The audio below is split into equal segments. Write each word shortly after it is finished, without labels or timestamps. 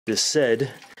It is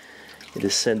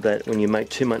said that when you make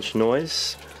too much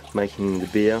noise making the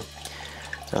beer,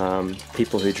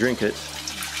 people who drink it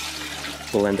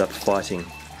will end up fighting,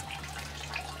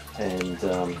 and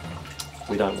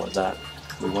we don't want that.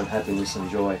 We want happiness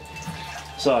and joy.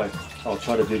 So I'll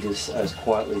try to do this as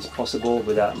quietly as possible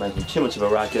without making too much of a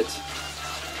racket,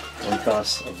 and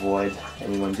thus avoid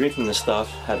anyone drinking the stuff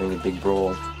having a big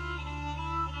brawl.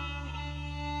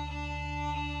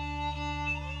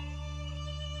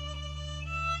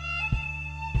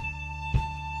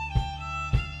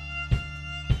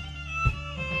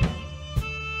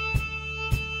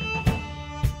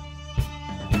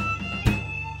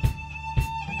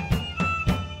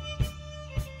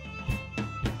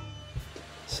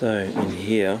 So in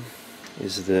here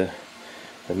is the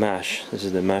mash. This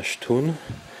is the mash tun,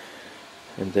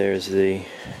 and there is the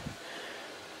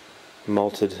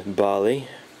malted barley,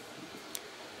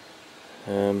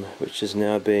 which is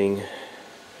now being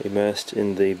immersed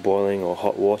in the boiling or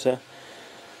hot water,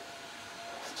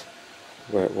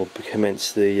 where it will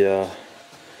commence the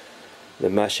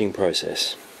mashing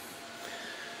process.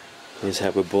 Here's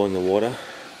how we're boiling the water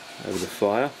over the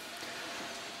fire.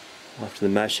 After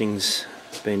the mashing's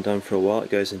been done for a while, it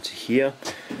goes into here,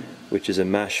 which is a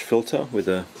mash filter with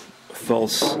a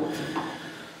false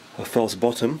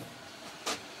bottom.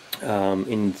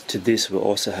 Into this we'll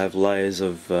also have layers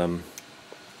of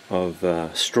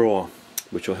straw,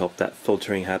 which will help that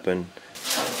filtering happen.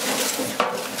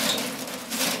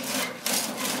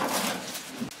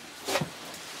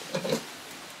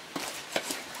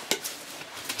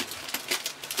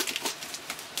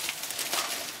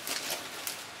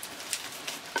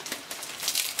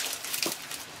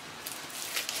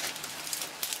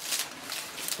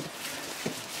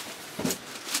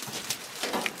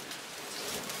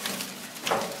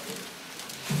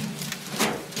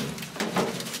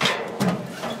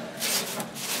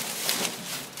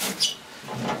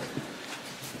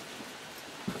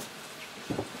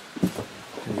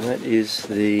 That is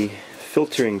the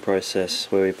filtering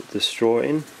process, where we put the straw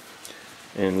in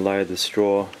and layer the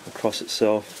straw across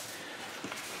itself,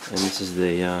 and this is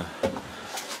the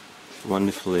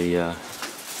wonderfully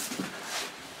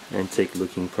antique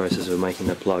looking process of making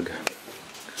the plug.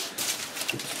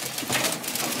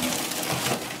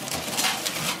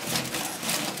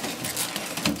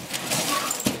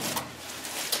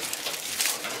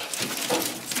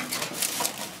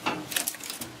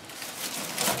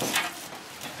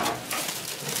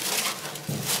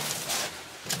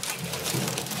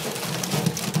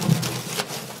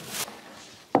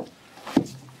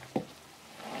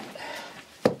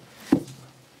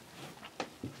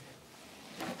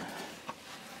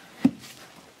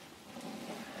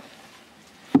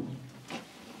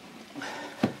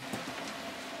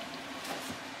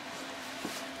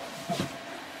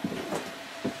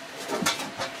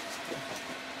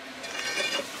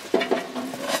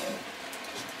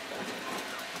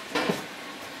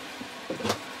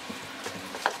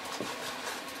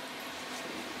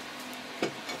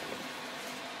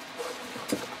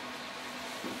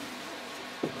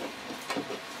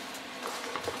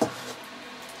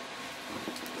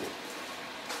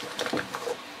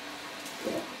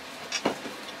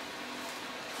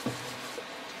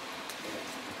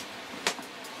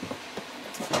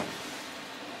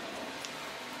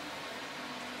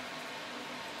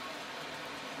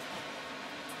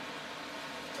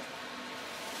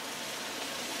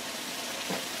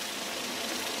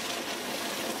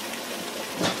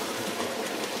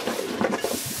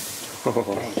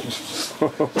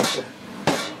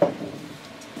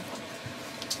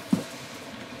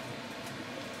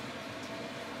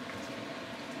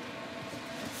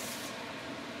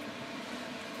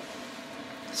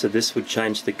 So this would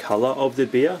change the color of the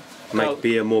beer, make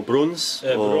beer more bruns?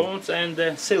 Bruns and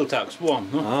siltāks warm.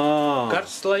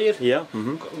 Karsts layer, yeah,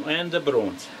 and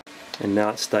bruns. And now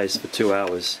it stays for 2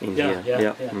 hours in here.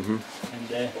 Yeah.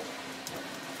 And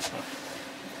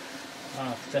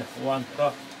after 1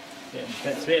 cup,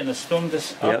 that's vienas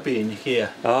stundas apīņi here.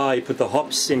 Ah, you put the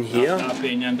hops in here?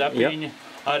 Apīņi and apīņi,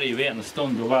 arī viena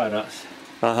stundu vārās.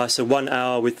 So 1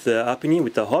 hour with the apīņi,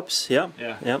 with the hops, yeah.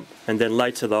 And then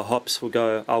later the hops will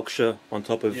go augšā on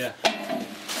top of... Yeah.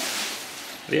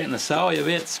 Viena sauja,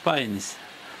 viens spainis.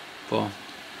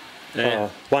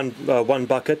 One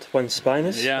bucket, one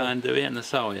spinus? Yeah, and viena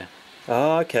sauja.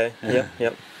 Ah, okay,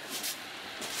 yep.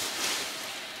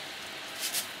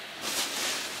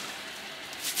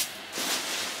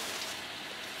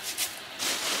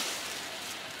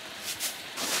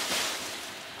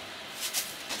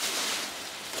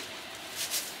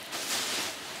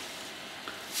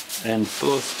 And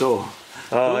plus 2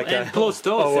 Oh, okay. And plus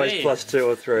 2 or 3. Always plus 2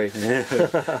 or 3.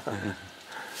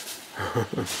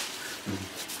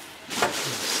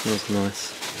 Smells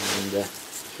nice. And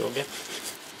sugar.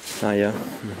 Oh yeah.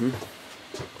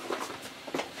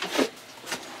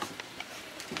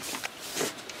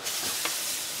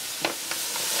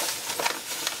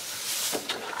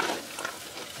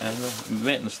 And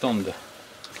wait en stund.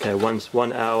 Okay,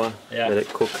 1 hour. Yeah. Let it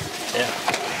cook. Yeah.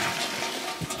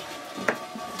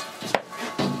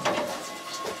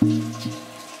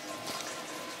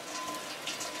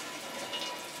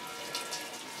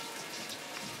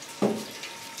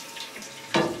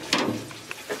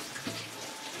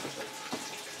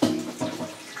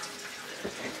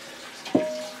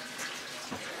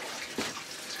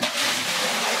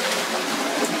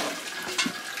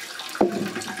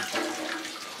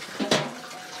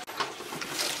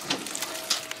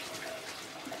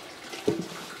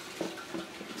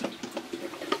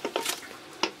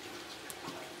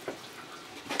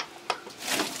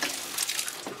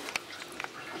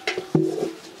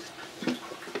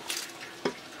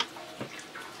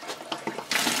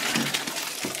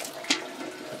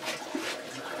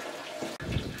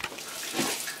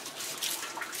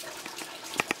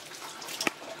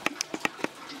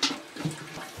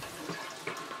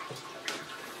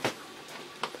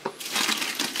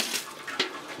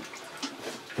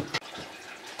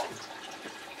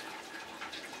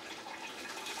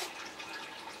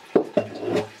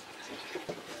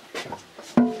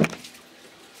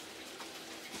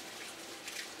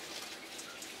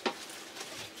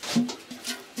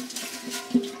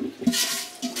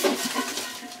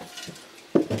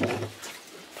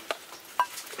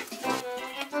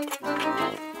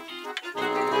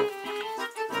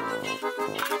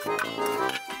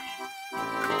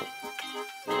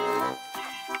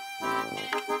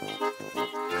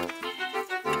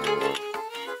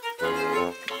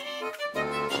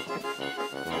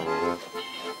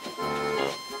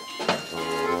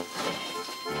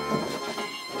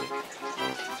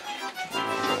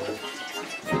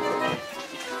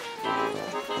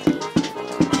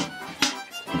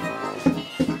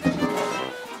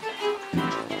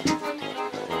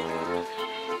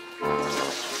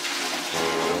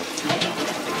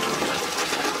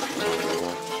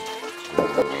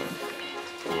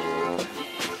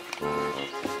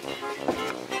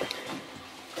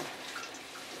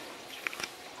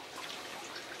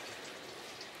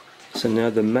 So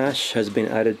now the mash has been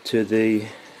added to the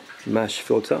mash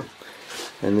filter,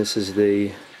 and this is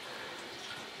the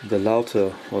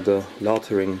lauter, or the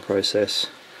lautering process,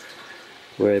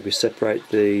 where we separate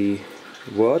the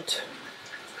wort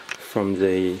from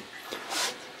the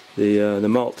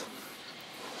malt,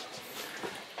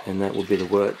 and that will be the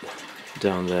wort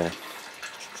down there.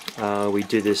 We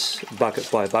do this bucket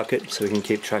by bucket so we can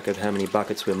keep track of how many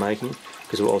buckets we're making,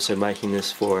 because we're also making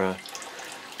this for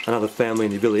another family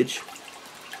in the village.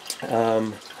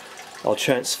 I'll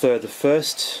transfer the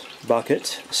first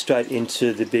bucket straight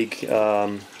into the big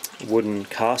wooden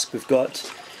cask we've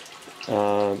got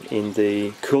in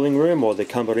the cooling room, or the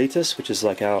cambaritas, which is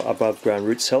like our above ground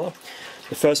root cellar.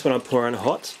 The first one I pour on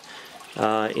hot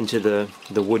into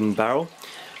the wooden barrel.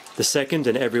 The second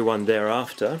and every one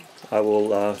thereafter I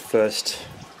will first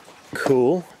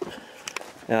cool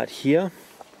out here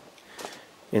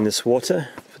in this water,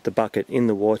 put the bucket in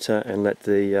the water and let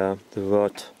the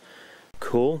wort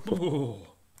cool. Ooh.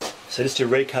 So just to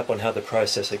recap on how the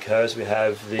process occurs, we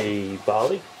have the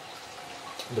barley.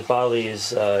 The barley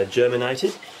is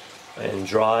germinated and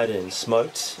dried and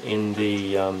smoked in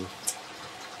the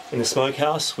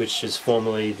smokehouse, which is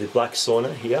formerly the black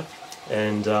sauna here.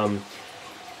 And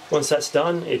once that's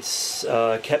done, it's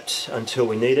kept until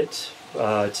we need it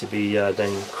to be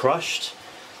then crushed,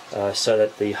 so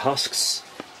that the husks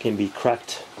can be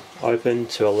cracked open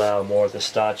to allow more of the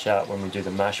starch out when we do the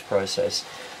mash process.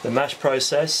 The mash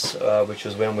process, which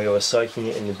was when we were soaking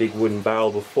it in the big wooden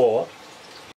barrel before,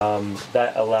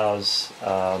 that allows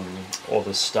all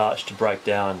the starch to break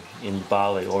down in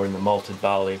barley, or in the malted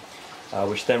barley,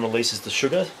 which then releases the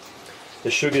sugar.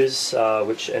 The sugars,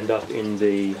 which end up in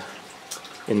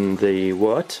the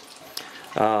wort,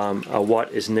 are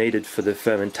what is needed for the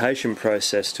fermentation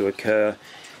process to occur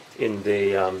in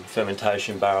the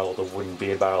fermentation barrel, or the wooden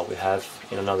beer barrel we have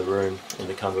in another room in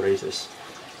the cambaritas.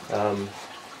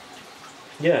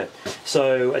 Yeah,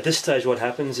 so at this stage what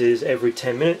happens is every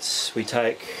 10 minutes we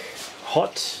take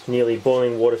hot, nearly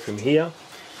boiling water from here,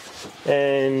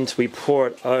 and we pour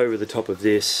it over the top of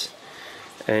this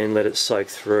and let it soak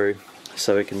through,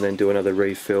 so we can then do another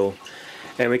refill.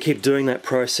 And we keep doing that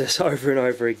process over and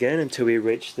over again until we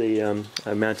reach the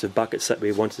amount of buckets that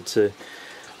we wanted to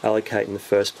allocate in the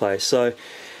first place. So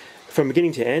From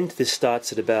beginning to end, this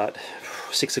starts at about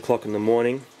 6 o'clock in the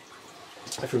morning.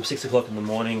 From 6 o'clock in the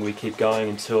morning we keep going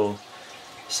until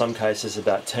some cases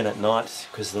about 10 at night,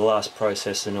 because the last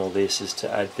process in all this is to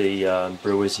add the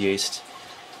brewer's yeast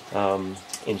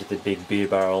into the big beer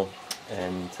barrel,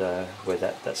 and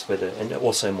and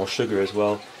also more sugar as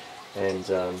well, and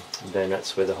then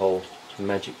that's where the whole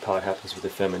magic part happens with the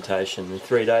fermentation. In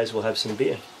 3 days we'll have some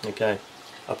beer. Okay,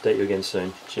 update you again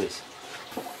soon. Cheers.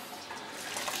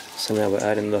 So now we're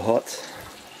adding the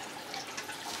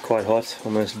quite hot,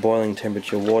 almost boiling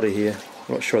temperature water here.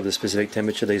 I'm not sure of the specific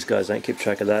temperature, these guys don't keep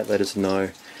track of that. Let us know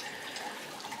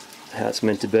how it's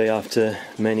meant to be after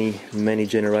many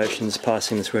generations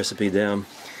passing this recipe down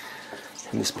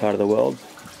in this part of the world.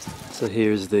 So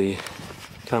here's the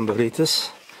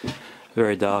cambaritas,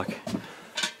 very dark.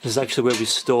 This is actually where we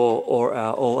store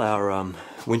all our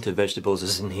winter vegetables,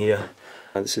 is in here.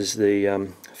 This is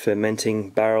the fermenting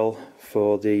barrel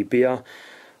for the beer.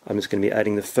 I'm just going to be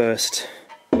adding the first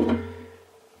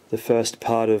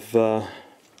part of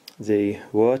the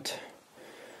wort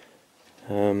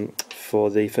for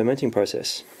the fermenting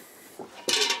process.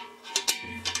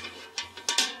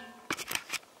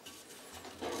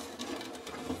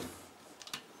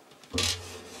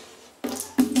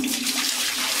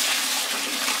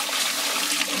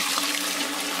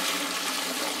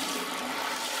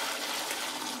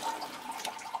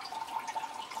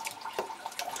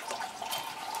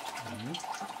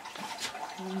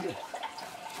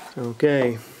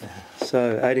 Okay,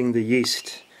 so adding the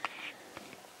yeast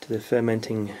to the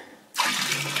fermenting.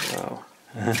 Wow.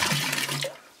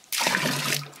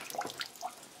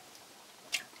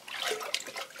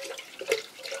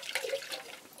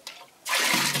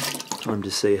 Time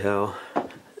to see how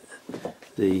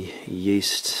the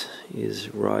yeast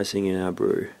is rising in our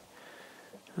brew.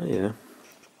 Oh yeah.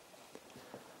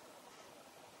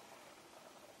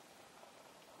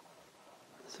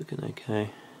 It's looking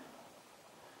okay.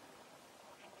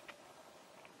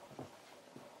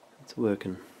 It's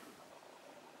working.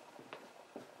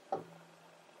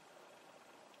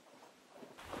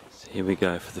 So here we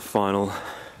go for the final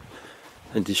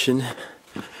addition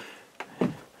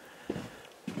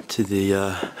to the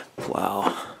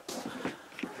wow,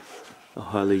 a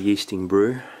highly yeasting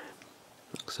brew.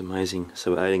 Looks amazing.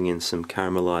 So we're adding in some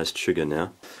caramelized sugar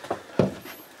now.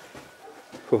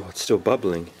 Oh, it's still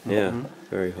bubbling. Yeah,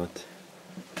 very hot.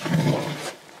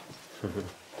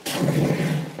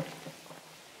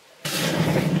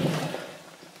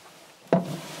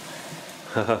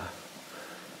 Haha.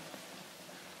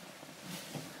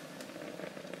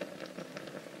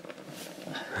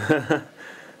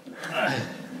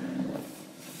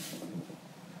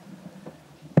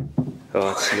 Oh,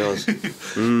 it smells.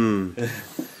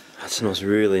 That smells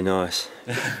really nice.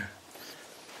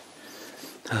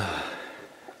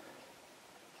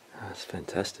 That's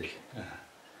fantastic.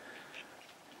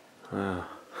 Wow.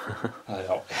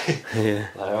 Yeah.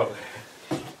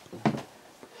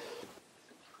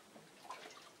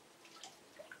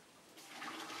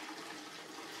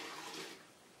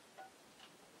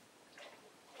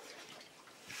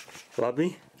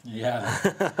 Lovely?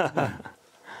 Yeah.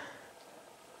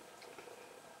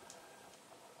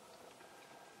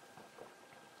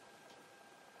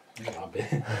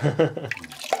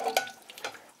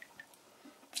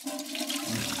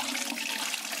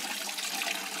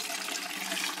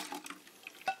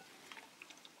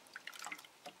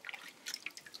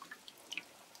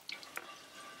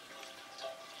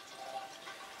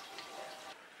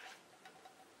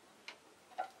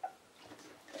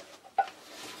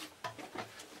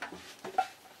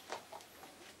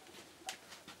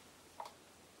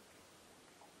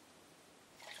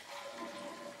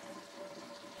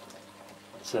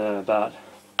 It's about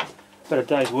a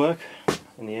day's work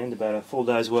in the end, about a full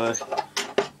day's work,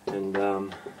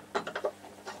 and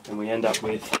we end up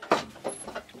with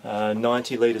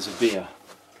 90 litres of beer,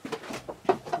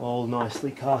 all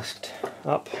nicely casked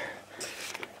up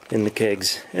in the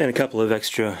kegs, and a couple of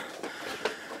extra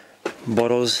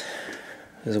bottles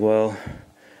as well.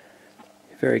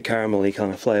 Very caramelly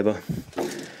kind of flavour.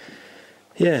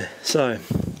 Yeah, so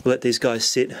we'll let these guys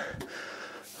sit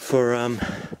for a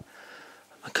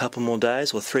couple more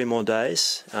days, or 3 more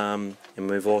days, and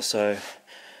we've also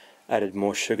added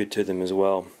more sugar to them as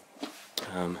well,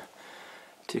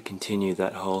 to continue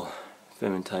that whole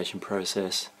fermentation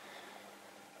process.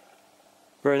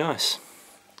 Very nice,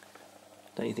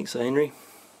 don't you think so, Henry?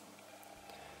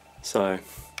 So,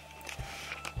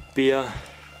 beer,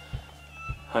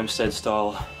 homestead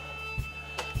style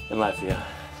in Latvia.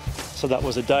 So that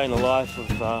was a day in the life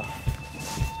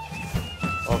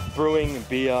of brewing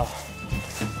beer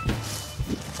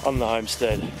on the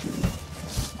homestead.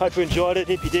 Hope you enjoyed it.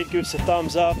 If you did, give us a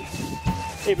thumbs up.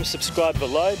 Even subscribe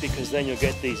below, because then you'll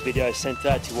get these videos sent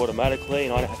out to you automatically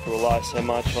and I don't have to rely so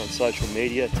much on social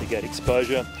media to get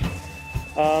exposure.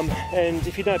 And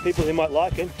if you know people who might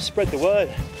like it, spread the word,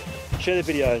 share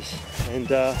the videos, and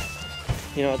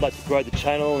you know, I'd like to grow the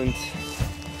channel and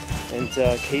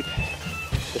keep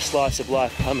the slice of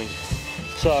life coming.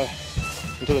 So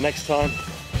until the next time,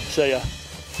 see ya.